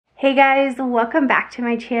Hey guys, welcome back to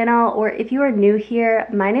my channel, or if you are new here,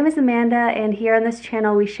 my name is Amanda, and here on this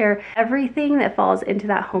channel we share everything that falls into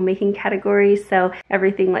that homemaking category. So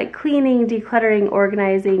everything like cleaning, decluttering,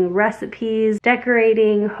 organizing, recipes,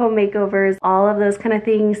 decorating, home makeovers, all of those kind of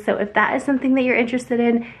things. So if that is something that you're interested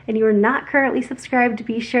in and you are not currently subscribed,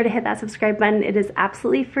 be sure to hit that subscribe button. It is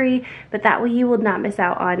absolutely free, but that way you will not miss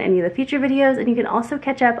out on any of the future videos, and you can also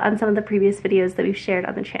catch up on some of the previous videos that we've shared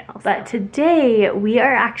on the channel. But today we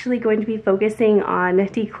are actually going to be focusing on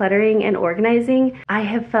decluttering and organizing. I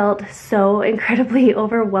have felt so incredibly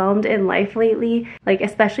overwhelmed in life lately, like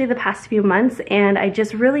especially the past few months, and I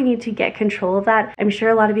just really need to get control of that. I'm sure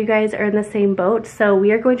a lot of you guys are in the same boat, so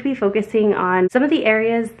we are going to be focusing on some of the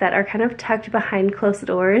areas that are kind of tucked behind closed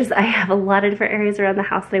doors. I have a lot of different areas around the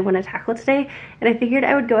house that I want to tackle today, and I figured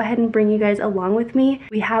I would go ahead and bring you guys along with me.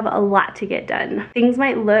 We have a lot to get done. Things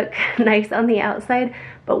might look nice on the outside,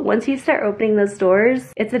 but once you start opening those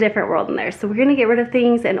doors, it's a different world in there. So we're gonna get rid of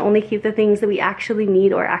things and only keep the things that we actually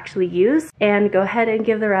need or actually use, and go ahead and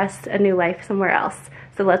give the rest a new life somewhere else.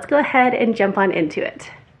 So let's go ahead and jump on into it.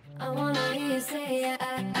 I wanna hear you say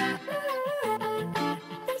that you only want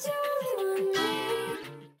me.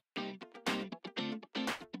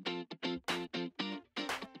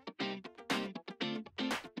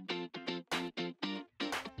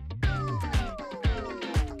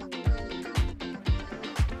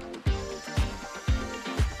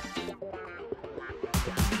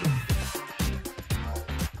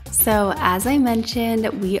 So as I mentioned,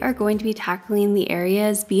 we are going to be tackling the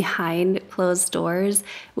areas behind closed doors,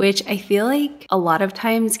 which I feel like a lot of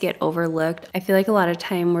times get overlooked. I feel like a lot of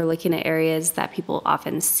time we're looking at areas that people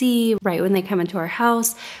often see right when they come into our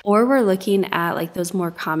house, or we're looking at like those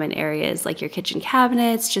more common areas like your kitchen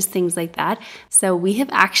cabinets, just things like that. So we have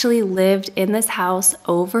actually lived in this house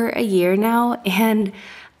over a year now, and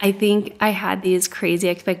I think I had these crazy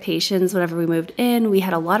expectations whenever we moved in. We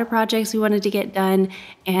had a lot of projects we wanted to get done,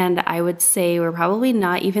 and I would say we're probably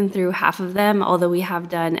not even through half of them, although we have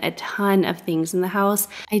done a ton of things in the house.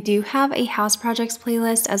 I do have a house projects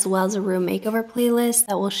playlist as well as a room makeover playlist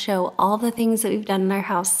that will show all the things that we've done in our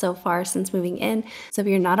house so far since moving in. So if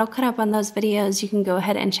you're not all caught up on those videos, you can go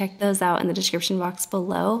ahead and check those out in the description box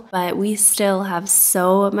below. But we still have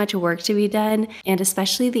so much work to be done, and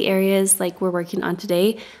especially the areas like we're working on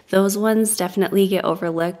today, those ones definitely get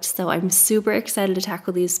overlooked. So I'm super excited to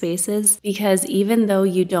tackle these spaces, because even though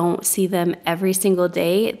you don't see them every single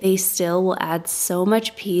day, they still will add so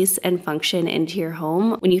much peace and function into your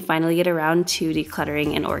home when you finally get around to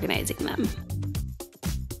decluttering and organizing them.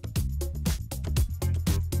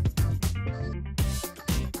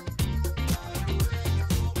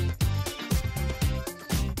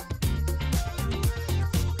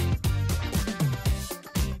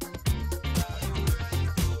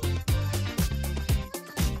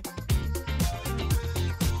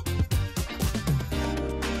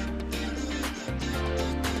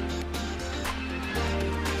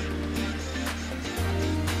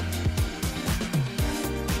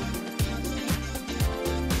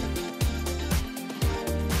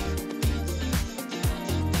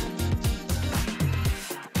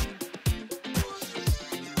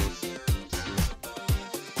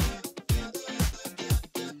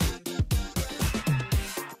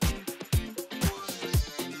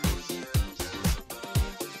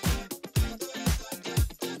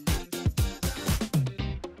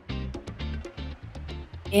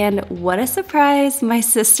 And what a surprise, my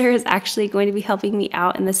sister is actually going to be helping me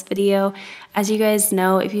out in this video. As you guys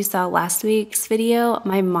know, if you saw last week's video,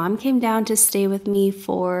 my mom came down to stay with me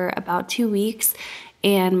for about 2 weeks,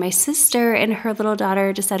 and my sister and her little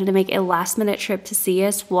daughter decided to make a last-minute trip to see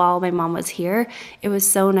us while my mom was here. It was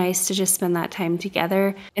so nice to just spend that time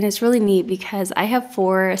together, and it's really neat because I have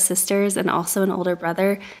 4 sisters and also an older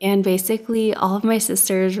brother, and basically all of my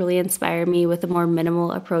sisters really inspire me with a more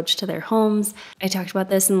minimal approach to their homes. I talked about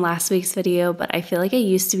this in last week's video, but I feel like I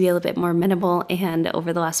used to be a little bit more minimal, and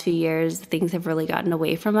over the last few years things have really gotten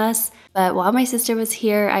away from us. But while my sister was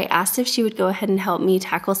here, I asked if she would go ahead and help me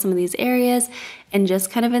tackle some of these areas and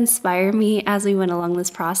just kind of inspire me as we went along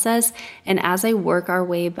this process and as I work our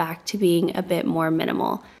way back to being a bit more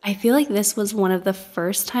minimal. I feel like this was one of the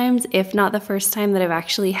first times, if not the first time, that I've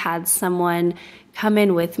actually had someone come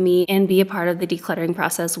in with me and be a part of the decluttering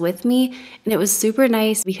process with me. And it was super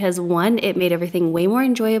nice because 1, it made everything way more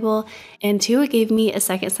enjoyable, and 2, it gave me a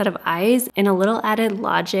second set of eyes and a little added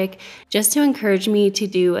logic just to encourage me to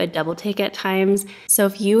do a double take at times. So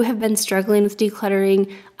if you have been struggling with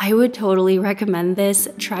decluttering, I would totally recommend this.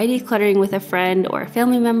 Try decluttering with a friend or a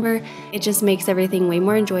family member. It just makes everything way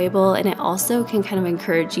more enjoyable, and it also can kind of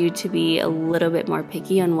encourage you to be a little bit more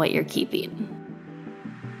picky on what you're keeping.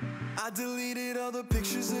 I deleted all the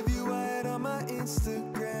pictures of you I had on my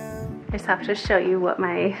Instagram. I just have to show you what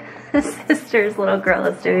my sister's little girl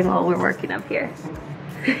is doing while we're working up here.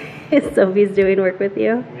 Sophie's doing work with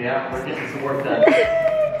you? Yeah, we're getting some work done.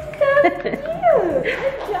 So cute!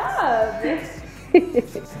 Good job!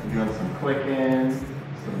 Doing some clicking,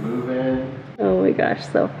 some moving. Oh my gosh,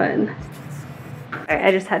 so fun. Alright,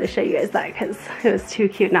 I just had to show you guys that because it was too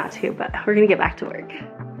cute not to, but we're gonna get back to work.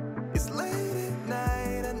 It's late at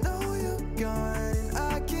night, I know you're gone, and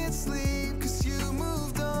I can't sleep 'cause you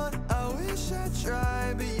moved on. I wish I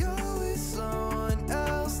tried, but you're with someone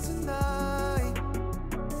else tonight.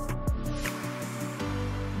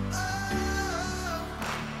 Oh,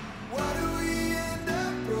 why do we end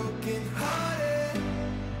up broken hearted?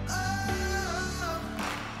 Oh,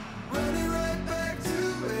 running right back to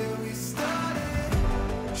where we started.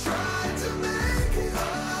 Tried to make it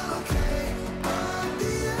all okay, but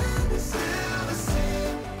the end is still the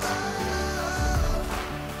same. Oh,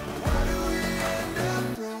 why do we end up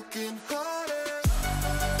broken hearted?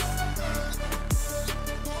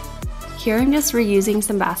 Here I'm just reusing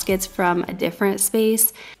some baskets from a different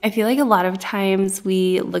space. I feel like a lot of times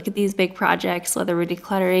we look at these big projects, whether we're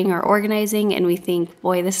decluttering or organizing, and we think,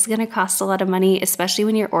 boy, this is gonna cost a lot of money, especially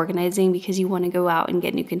when you're organizing because you wanna go out and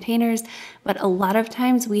get new containers. But a lot of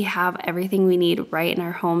times we have everything we need right in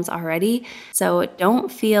our homes already. So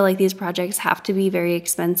don't feel like these projects have to be very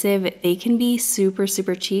expensive. They can be super,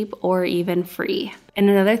 super cheap or even free. And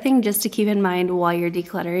another thing just to keep in mind while you're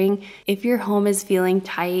decluttering, if your home is feeling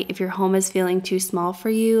tight, if your home is feeling too small for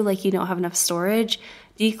you, like you don't have enough storage,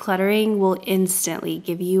 decluttering will instantly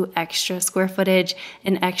give you extra square footage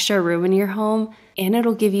and extra room in your home, and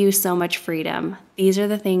it'll give you so much freedom. These are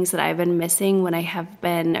the things that I've been missing when I have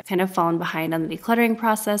been kind of fallen behind on the decluttering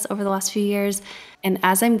process over the last few years. And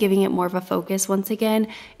as I'm giving it more of a focus once again,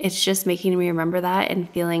 it's just making me remember that and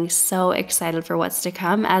feeling so excited for what's to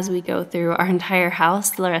come as we go through our entire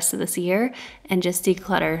house the rest of this year and just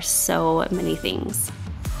declutter so many things.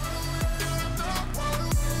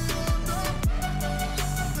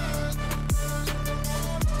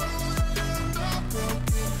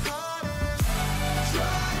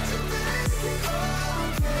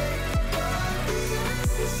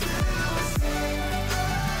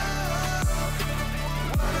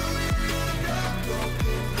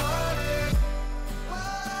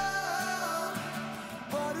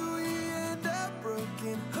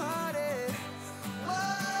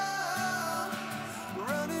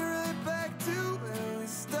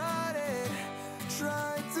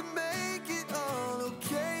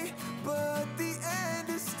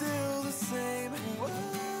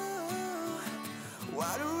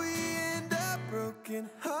 Why do we end up broken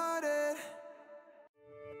hearted?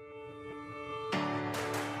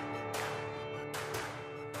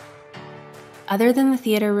 Other than the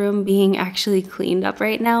theater room being actually cleaned up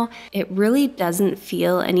right now, it really doesn't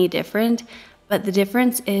feel any different. But the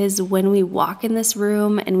difference is when we walk in this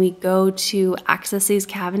room and we go to access these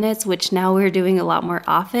cabinets, which now we're doing a lot more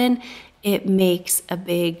often, it makes a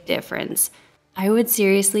big difference. I would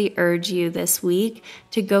seriously urge you this week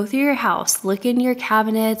to go through your house, look in your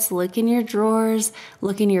cabinets, look in your drawers,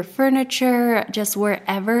 look in your furniture, just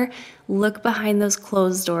wherever, look behind those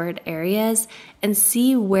closed-doored areas and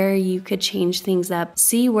see where you could change things up,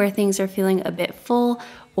 see where things are feeling a bit full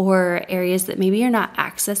or areas that maybe you're not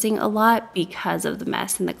accessing a lot because of the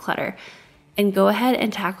mess and the clutter. And go ahead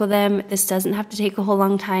and tackle them. This doesn't have to take a whole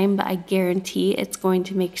long time, but I guarantee it's going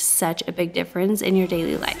to make such a big difference in your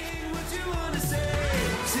daily life.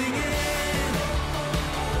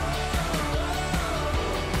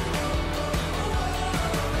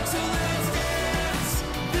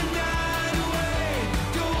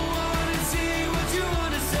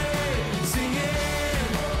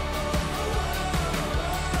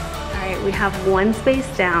 We have one space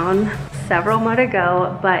down, several more to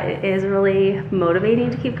go, but it is really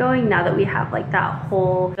motivating to keep going now that we have like that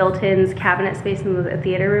whole built-in cabinet space in the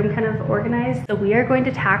theater room kind of organized. So we are going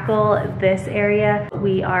to tackle this area.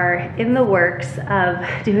 We are in the works of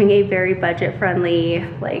doing a very budget-friendly,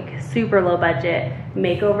 like super low budget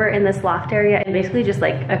makeover in this loft area and basically just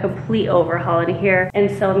like a complete overhaul in here. And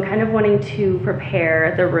so I'm kind of wanting to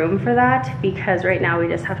prepare the room for that because right now we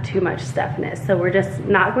just have too much stuff in it. So we're just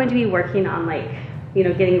not going to be working on like, you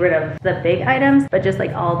know, getting rid of the big items, but just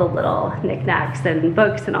like all the little knickknacks and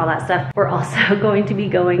books and all that stuff. We're also going to be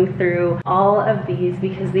going through all of these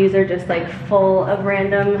because these are just like full of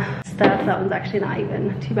random stuff stuff. That one's actually not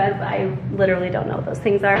even too bad, but I literally don't know what those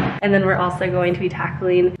things are. And then we're also going to be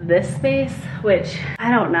tackling this space, which I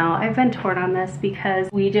don't know. I've been torn on this because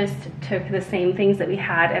we just took the same things that we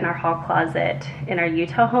had in our hall closet in our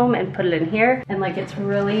Utah home and put it in here. And like, it's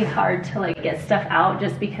really hard to like get stuff out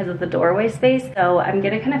just because of the doorway space. So I'm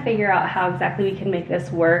gonna kind of figure out how exactly we can make this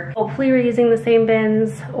work. Hopefully we're using the same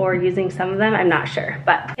bins or using some of them. I'm not sure,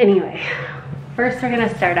 but anyway, first we're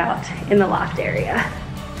gonna start out in the loft area.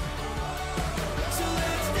 So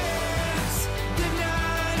let's dance the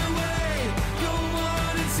night away. Go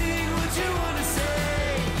on and sing what you wanna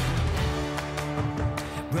say.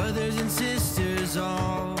 Brothers and sisters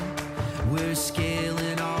all, we're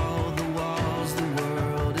scaling all the walls. The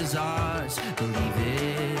world is ours, believe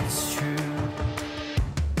it's true.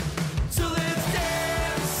 So let's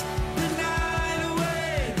dance the night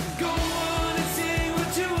away. Go on and sing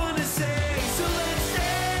what you wanna say. So let's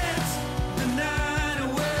dance the night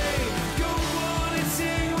away. Go on and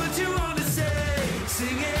sing what you wanna say.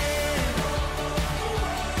 Sing it.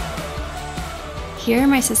 Here,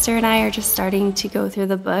 my sister and I are just starting to go through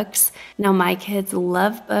the books. Now, my kids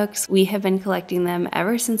love books. We have been collecting them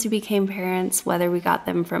ever since we became parents, whether we got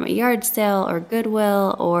them from a yard sale or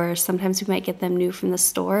Goodwill, or sometimes we might get them new from the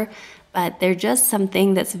store. But they're just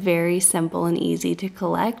something that's very simple and easy to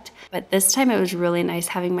collect. But this time it was really nice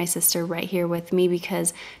having my sister right here with me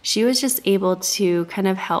because she was just able to kind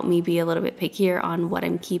of help me be a little bit pickier on what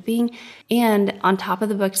I'm keeping. And on top of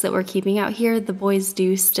the books that we're keeping out here, the boys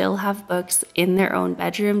do still have books in their own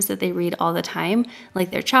bedrooms that they read all the time,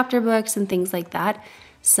 like their chapter books and things like that.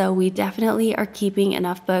 So we definitely are keeping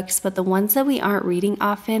enough books, but the ones that we aren't reading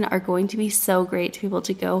often are going to be so great to be able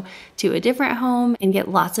to go to a different home and get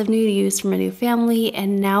lots of new use from a new family.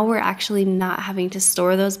 And now we're actually not having to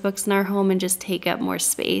store those books in our home and just take up more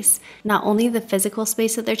space. Not only the physical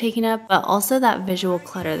space that they're taking up, but also that visual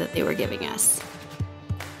clutter that they were giving us.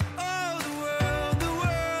 Oh, the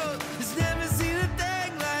world has never seen a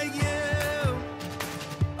thing like you.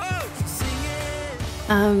 Oh,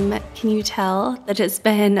 sing it. Can you tell that it's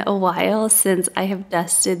been a while since I have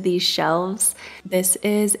dusted these shelves? This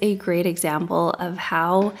is a great example of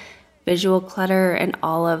how visual clutter and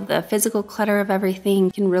all of the physical clutter of everything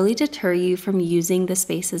can really deter you from using the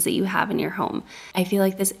spaces that you have in your home. I feel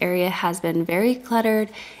like this area has been very cluttered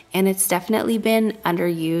and it's definitely been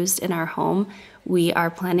underused in our home. We are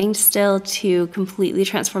planning still to completely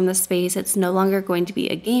transform the space. It's no longer going to be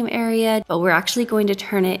a game area, but we're actually going to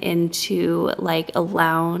turn it into like a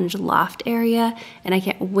lounge loft area. And I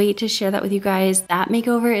can't wait to share that with you guys. That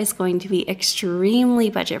makeover is going to be extremely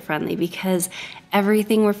budget friendly because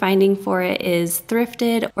everything we're finding for it is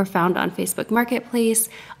thrifted or found on Facebook Marketplace.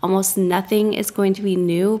 Almost nothing is going to be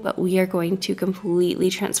new, but we are going to completely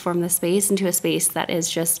transform the space into a space that is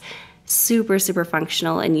just super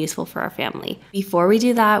functional and useful for our family. Before we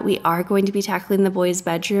do that, we are going to be tackling the boys'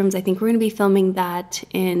 bedrooms. I think we're going to be filming that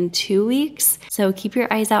in 2 weeks. So keep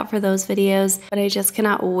your eyes out for those videos, but I just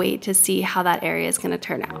cannot wait to see how that area is going to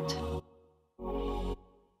turn out.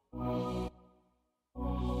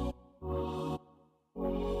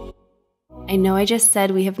 I know I just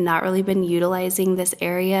said we have not really been utilizing this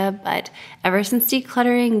area, but ever since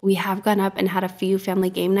decluttering, we have gone up and had a few family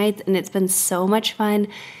game nights, and it's been so much fun.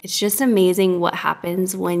 It's just amazing what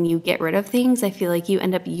happens when you get rid of things. I feel like you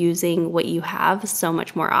end up using what you have so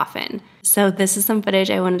much more often. So this is some footage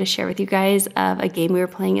I wanted to share with you guys of a game we were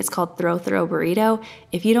playing. It's called Throw Burrito.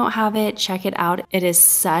 If you don't have it, check it out. It is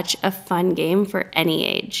such a fun game for any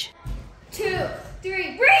age. 2,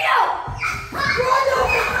 3, burrito!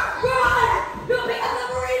 Run! No, pick up the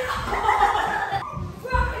burrito!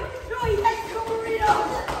 Run! No, yes, go burrito!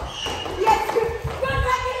 Yes, run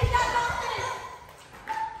back in that mountain!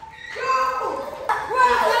 Go! Run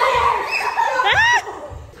upstairs! Go!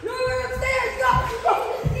 No, run upstairs! Go!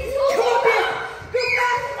 Come up here! Go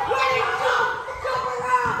back! Running! Jump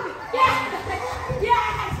around! Yes!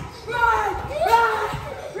 Yes! Run! Run!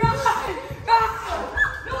 Run!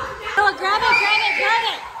 Run! No, grab it!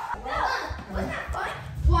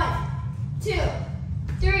 1, 2,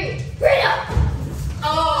 3, burrito!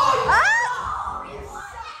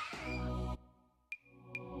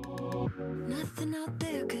 Nothing out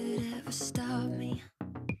there could ever stop me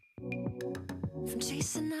from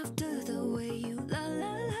chasing after the way you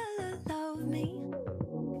love me,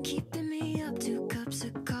 keeping me up 2 cups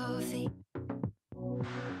of coffee.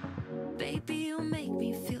 Baby, you make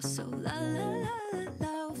me feel so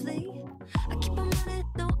lovely. I keep on running,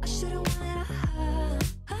 no, I should've wanted a high.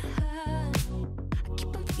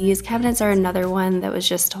 These cabinets are another one that was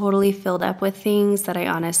just totally filled up with things that I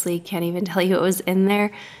honestly can't even tell you what was in there,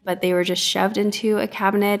 but they were just shoved into a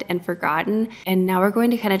cabinet and forgotten. And now we're going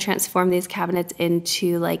to kind of transform these cabinets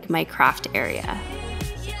into like my craft area.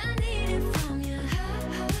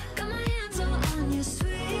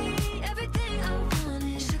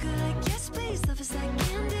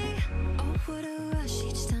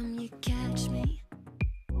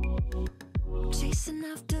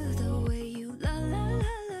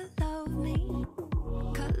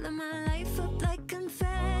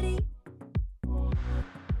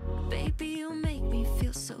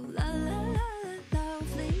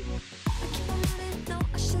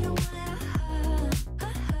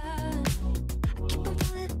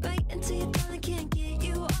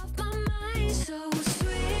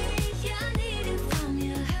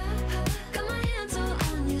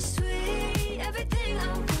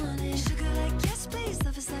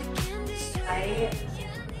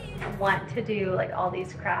 I want to do like all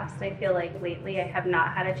these crafts. I feel like lately I have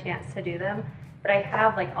not had a chance to do them, but I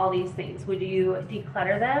have like all these things. Would you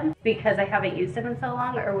declutter them because I haven't used them in so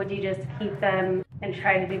long, or would you just keep them and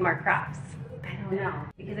try to do more crafts? I don't know,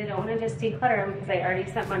 because I don't want to just declutter them because I already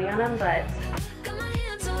spent money on them, but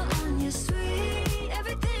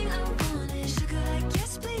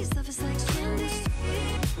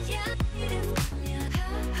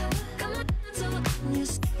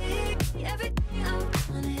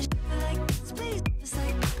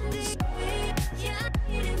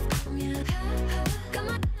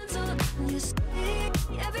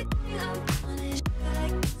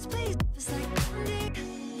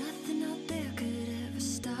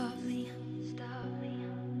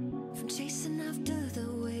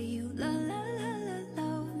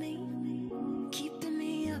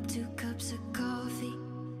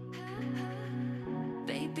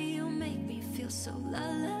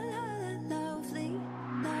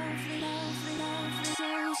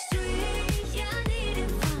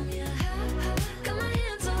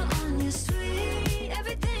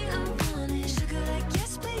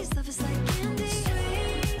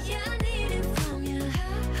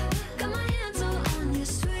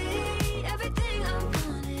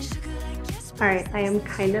all right, I am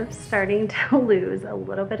kind of starting to lose a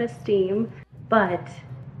little bit of steam, but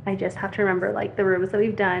I just have to remember, like, the rooms that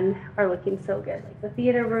we've done are looking so good. Like the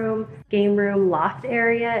theater room, game room, loft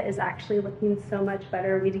area is actually looking so much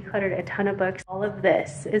better. We decluttered a ton of books. All of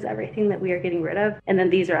this is everything that we are getting rid of. And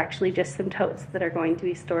then these are actually just some totes that are going to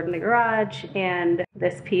be stored in the garage. And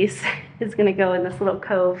this piece is gonna go in this little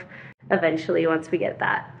cove eventually once we get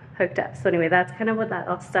that hooked up. So anyway, that's kind of what that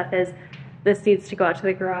all stuff is. This needs to go out to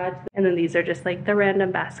the garage. And then these are just like the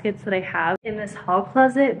random baskets that I have in this hall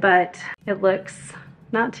closet, but it looks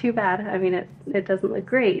not too bad. I mean, it doesn't look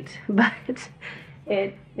great, but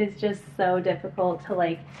it is just so difficult to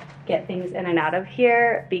like get things in and out of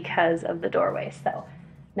here because of the doorway. So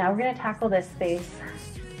now we're gonna tackle this space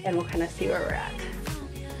and we'll kind of see where we're at.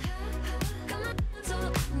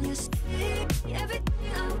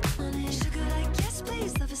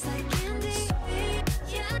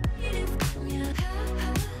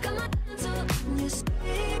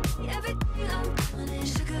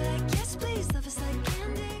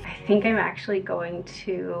 I think I'm actually going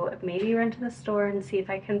to maybe run to the store and see if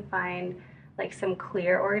I can find like some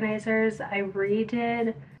clear organizers. I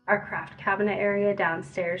redid our craft cabinet area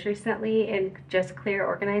downstairs recently in just clear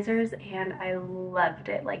organizers and I loved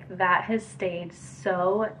it. Like that has stayed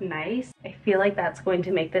so nice. I feel like that's going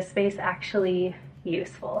to make this space actually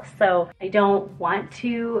useful. So I don't want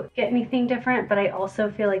to get anything different, but I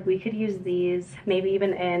also feel like we could use these maybe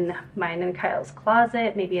even in mine and Kyle's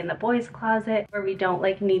closet, maybe in the boys' closet, where we don't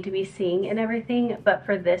like need to be seeing and everything. But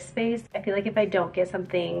for this space, I feel like if I don't get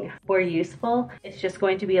something more useful, it's just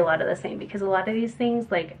going to be a lot of the same, because a lot of these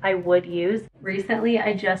things like I would use. Recently,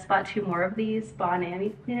 I just bought 2 more of these Bon Ami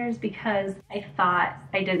cleaners because I thought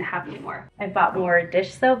I didn't have any more. I bought more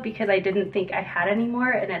dish soap because I didn't think I had any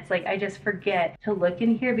more, and it's like I just forget to look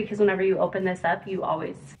in here because whenever you open this up, you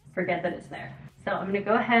always forget that it's there. So I'm gonna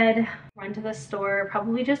go ahead, run to the store,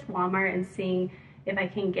 probably just Walmart, and seeing if I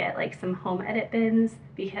can get like some home edit bins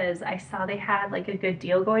because I saw they had like a good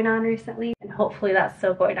deal going on recently, and hopefully that's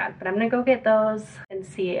still going on. But I'm gonna go get those and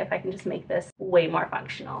see if I can just make this way more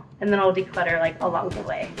functional, and then I'll declutter like along the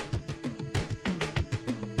way.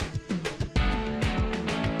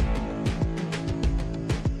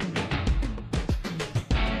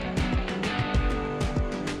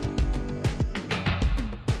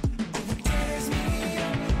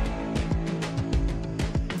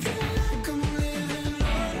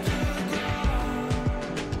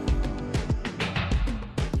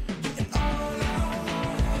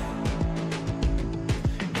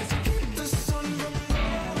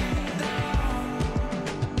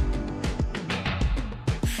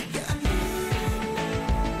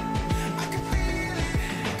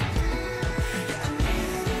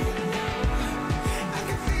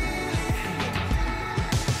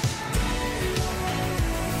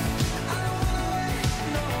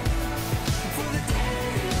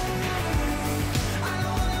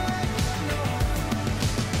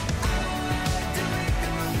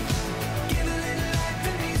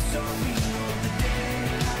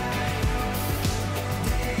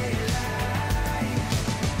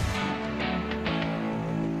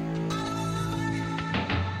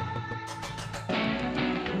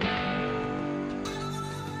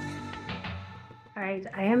 Alright,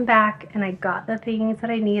 I am back and I got the things that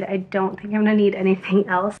I need. I don't think I'm gonna need anything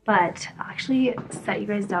else, but I'll actually set you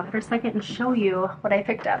guys down for a second and show you what I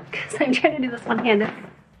picked up because I'm trying to do this one-handed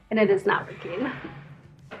and it is not working.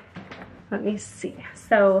 Let me see.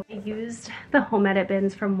 So I used the home edit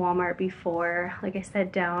bins from Walmart before, like I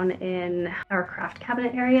said, down in our craft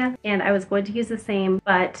cabinet area. And I was going to use the same,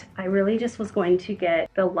 but I really just was going to get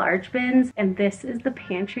the large bins. And this is the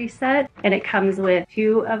pantry set. And it comes with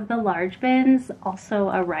 2 of the large bins, also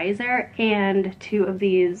a riser, and 2 of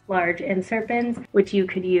these large insert bins, which you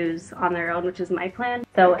could use on their own, which is my plan.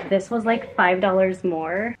 So this was like $5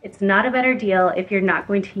 more. It's not a better deal if you're not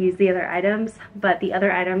going to use the other items, but the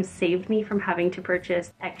other items saved me from having to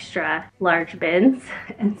purchase extra large bins,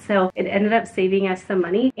 and so it ended up saving us some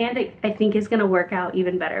money, and I think is going to work out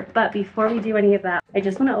even better. But before we do any of that, I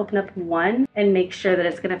just want to open up one and make sure that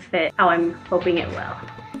it's going to fit how I'm hoping it will.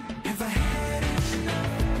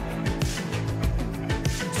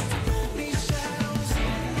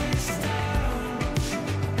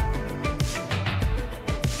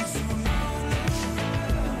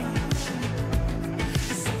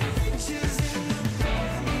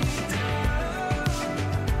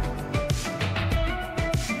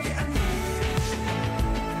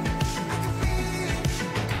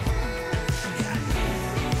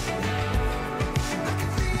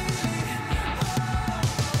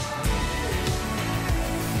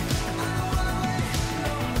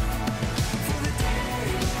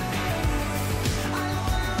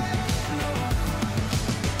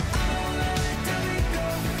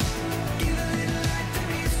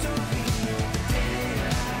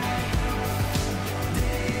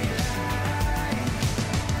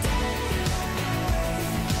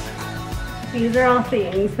 These are all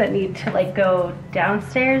things that need to like go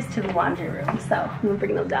downstairs to the laundry room, so I'm gonna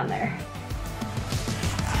bring them down there.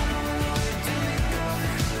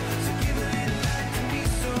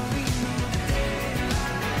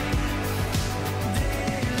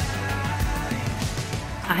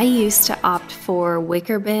 I used to opt for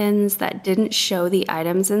wicker bins that didn't show the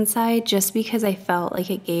items inside just because I felt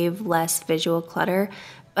like it gave less visual clutter.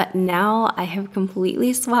 But now I have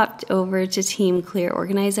completely swapped over to team clear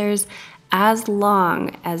organizers as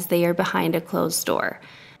long as they are behind a closed door.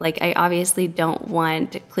 Like, I obviously don't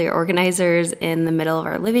want clear organizers in the middle of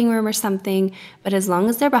our living room or something, but as long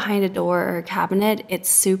as they're behind a door or a cabinet, it's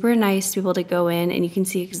super nice to be able to go in and you can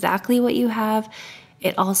see exactly what you have.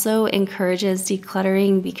 It also encourages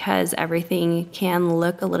decluttering because everything can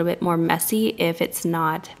look a little bit more messy if it's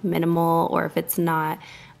not minimal or if it's not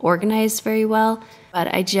organized very well.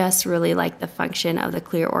 But I just really like the function of the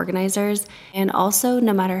clear organizers. And also,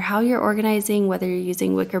 no matter how you're organizing, whether you're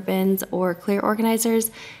using wicker bins or clear organizers,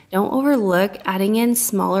 don't overlook adding in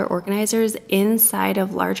smaller organizers inside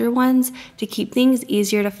of larger ones to keep things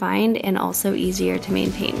easier to find and also easier to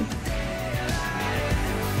maintain.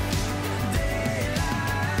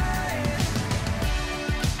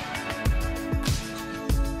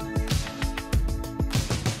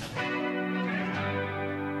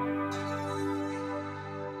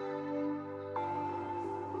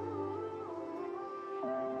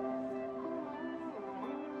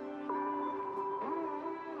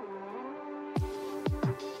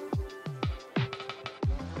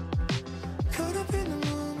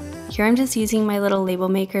 Here I'm just using my little label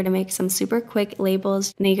maker to make some super quick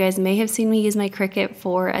labels. Now you guys may have seen me use my Cricut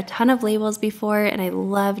for a ton of labels before, and I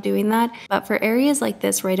love doing that. But for areas like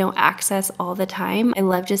this where I don't access all the time, I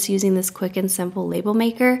love just using this quick and simple label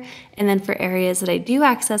maker. And then for areas that I do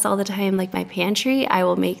access all the time, like my pantry, I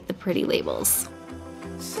will make the pretty labels.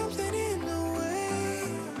 Something in the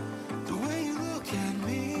way you look at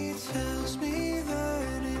me tells me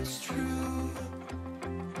that it's true.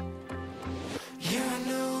 Yeah, I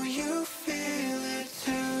know you feel it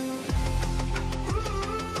too.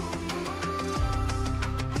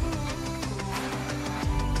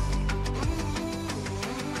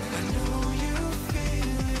 I know you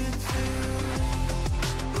feel it too.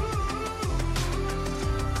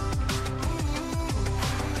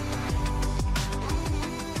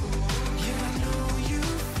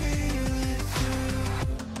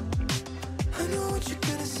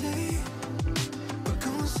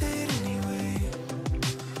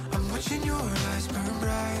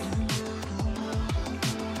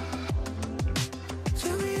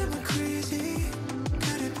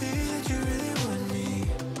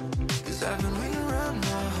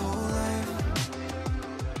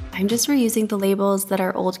 I'm just reusing the labels that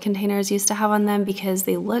our old containers used to have on them because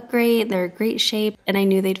they look great, they're a great shape, and I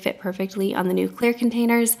knew they'd fit perfectly on the new clear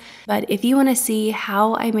containers. But if you want to see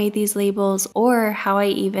how I made these labels or how I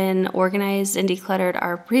even organized and decluttered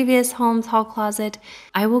our previous home hall closet,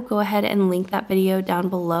 I will go ahead and link that video down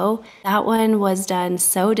below. That one was done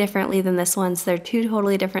so differently than this one, so they're two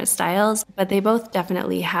totally different styles, but they both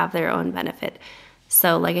definitely have their own benefit.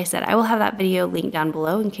 So like I said, I will have that video linked down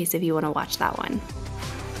below in case if you want to watch that one.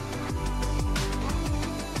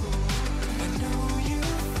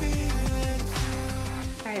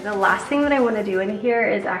 The last thing that I want to do in here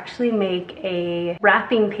is actually make a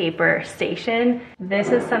wrapping paper station. This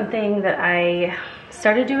is something that I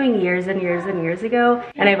started doing years and years and years ago,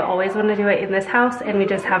 and I've always wanted to do it in this house, and we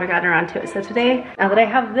just haven't gotten around to it. So today, now that I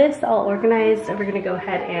have this all organized, we're going to go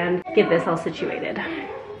ahead and get this all situated.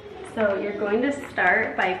 So you're going to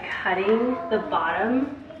start by cutting the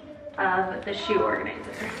bottom of the shoe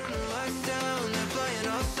organizer.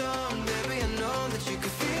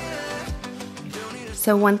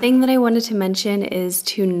 So one thing that I wanted to mention is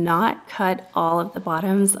to not cut all of the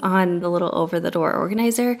bottoms on the little over the door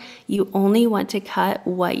organizer. You only want to cut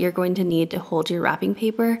what you're going to need to hold your wrapping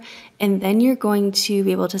paper, and then you're going to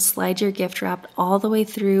be able to slide your gift wrap all the way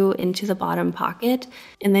through into the bottom pocket,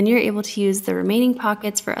 and then you're able to use the remaining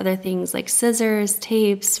pockets for other things like scissors,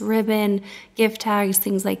 tapes, ribbon, gift tags,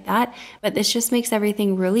 things like that. But this just makes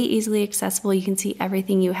everything really easily accessible. You can see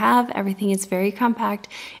everything you have, everything is very compact.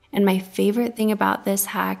 And my favorite thing about this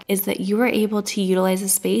hack is that you are able to utilize a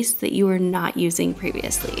space that you were not using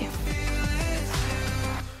previously.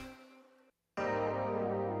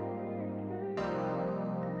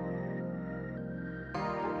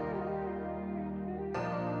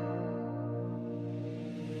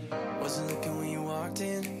 Wasn't looking when you walked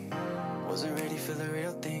in. Wasn't ready for the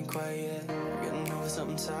real thing quite yet. Getting over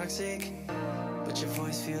something toxic, but your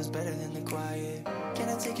voice feels better than the quiet. Can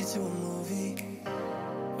I take you to a movie?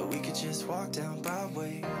 We could just walk down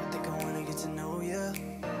Broadway. I think I wanna get to know you.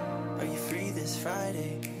 Are you free this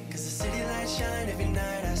Friday? Cause the city lights shine every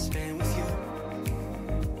night I spend with you.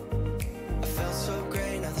 I felt so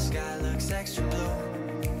great, now the sky looks extra blue.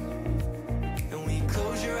 And when you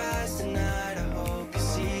close your eyes tonight, I hope you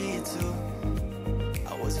see it too.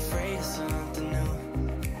 I was afraid of something new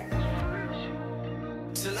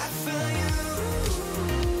till I found you.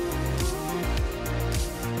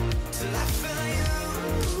 Till I found you.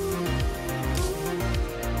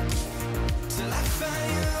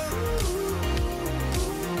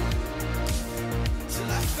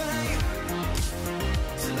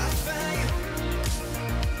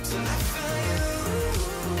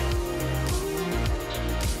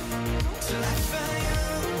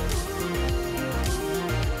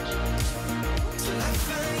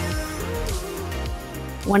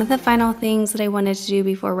 One of the final things that I wanted to do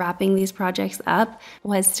before wrapping these projects up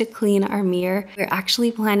was to clean our mirror. We're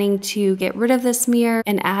actually planning to get rid of this mirror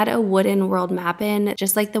and add a wooden world map in,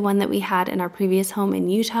 just like the one that we had in our previous home in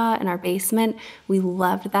Utah in our basement. We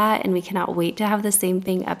loved that, and we cannot wait to have the same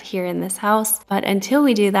thing up here in this house. But until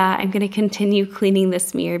we do that, I'm going to continue cleaning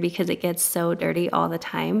this mirror because it gets so dirty all the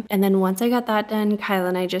time. And then once I got that done, Kyle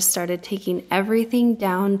and I just started taking everything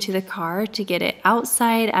down to the car to get it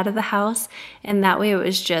outside, out of the house, and that way it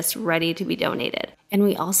was just ready to be donated. And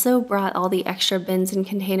we also brought all the extra bins and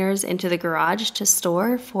containers into the garage to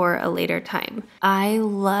store for a later time. I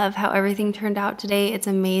love how everything turned out today. It's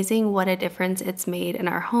amazing what a difference it's made in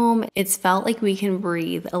our home. It's felt like we can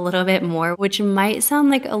breathe a little bit more, which might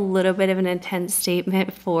sound like a little bit of an intense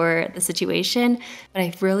statement for the situation, but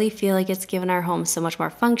I really feel like it's given our home so much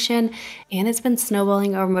more function, and it's been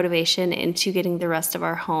snowballing our motivation into getting the rest of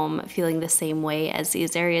our home feeling the same way as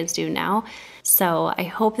these areas do now. So I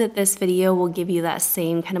hope that this video will give you that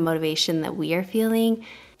same kind of motivation that we are feeling.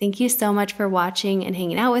 Thank you so much for watching and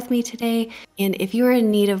hanging out with me today. And if you are in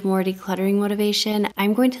need of more decluttering motivation,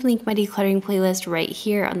 I'm going to link my decluttering playlist right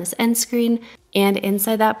here on this end screen. And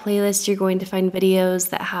inside that playlist, you're going to find videos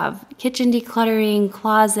that have kitchen decluttering,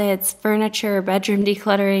 closets, furniture, bedroom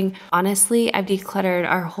decluttering. Honestly, I've decluttered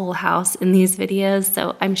our whole house in these videos,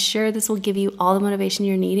 so I'm sure this will give you all the motivation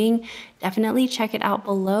you're needing. Definitely check it out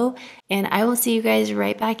below, and I will see you guys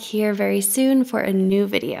right back here very soon for a new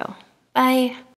video. Bye!